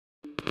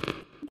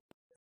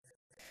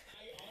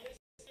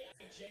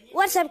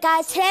What's up,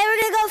 guys? Today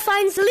we're gonna go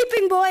find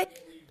Sleeping Boy.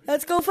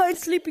 Let's go find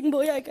Sleeping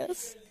Boy, I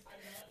guess.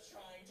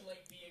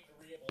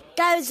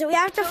 Guys, we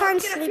have to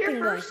find Sleeping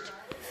Boy.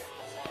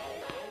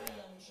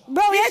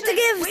 Bro, we have to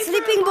give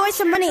Sleeping Boy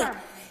some money.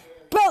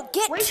 Bro,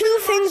 get 2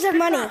 things of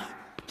money.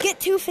 Get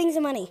 2 things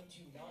of money.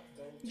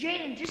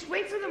 Jaden, just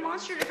wait for the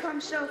monster to come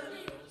so...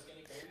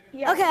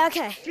 Yeah.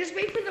 Okay. Just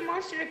wait for the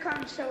monster to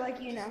come so, like,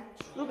 you know.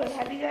 Luca,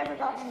 have you ever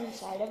gotten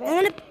inside of it?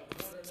 I'm gonna...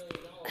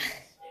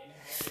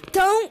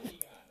 Don't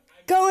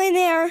go in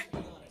there.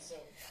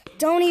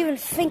 Don't even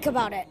think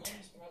about it.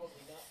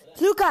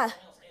 Luca.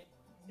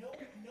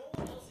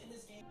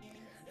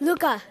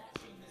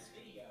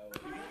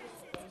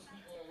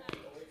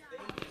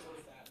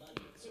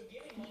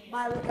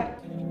 Bye, Luca.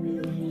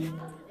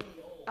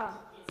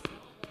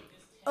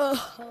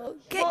 Oh,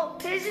 okay. Well,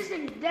 his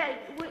isn't dead.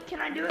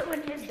 Can I do it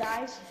when his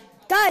dies?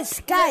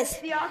 Guys.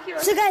 The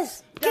Oculus So,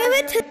 guys, give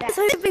it to the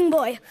Sleeping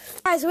Boy.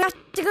 Guys, we have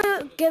to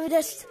go give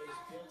this...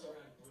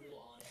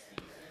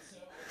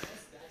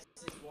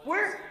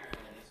 Where?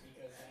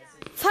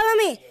 Follow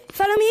me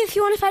if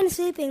you want to find the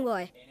Sleeping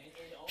Boy.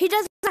 He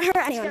doesn't hurt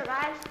anyone. Let's go,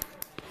 guys.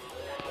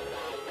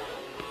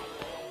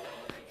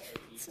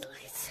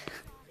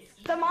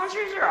 The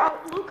monsters are all...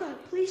 Luca,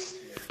 please.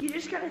 You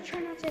just gotta try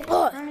not to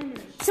run into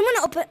them. Someone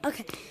open...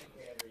 Okay.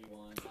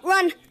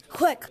 Run,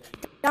 quick.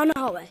 Down the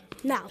hallway.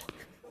 Now.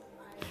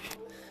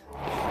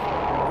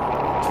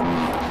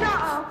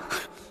 No.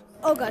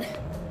 Oh, God.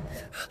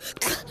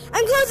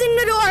 I'm closing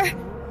the door.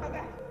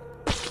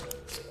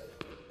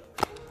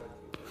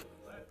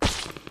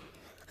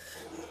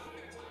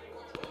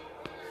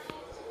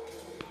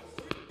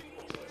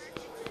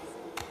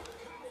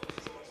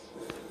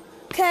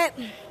 Okay.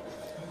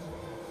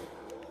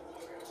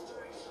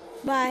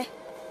 Bye.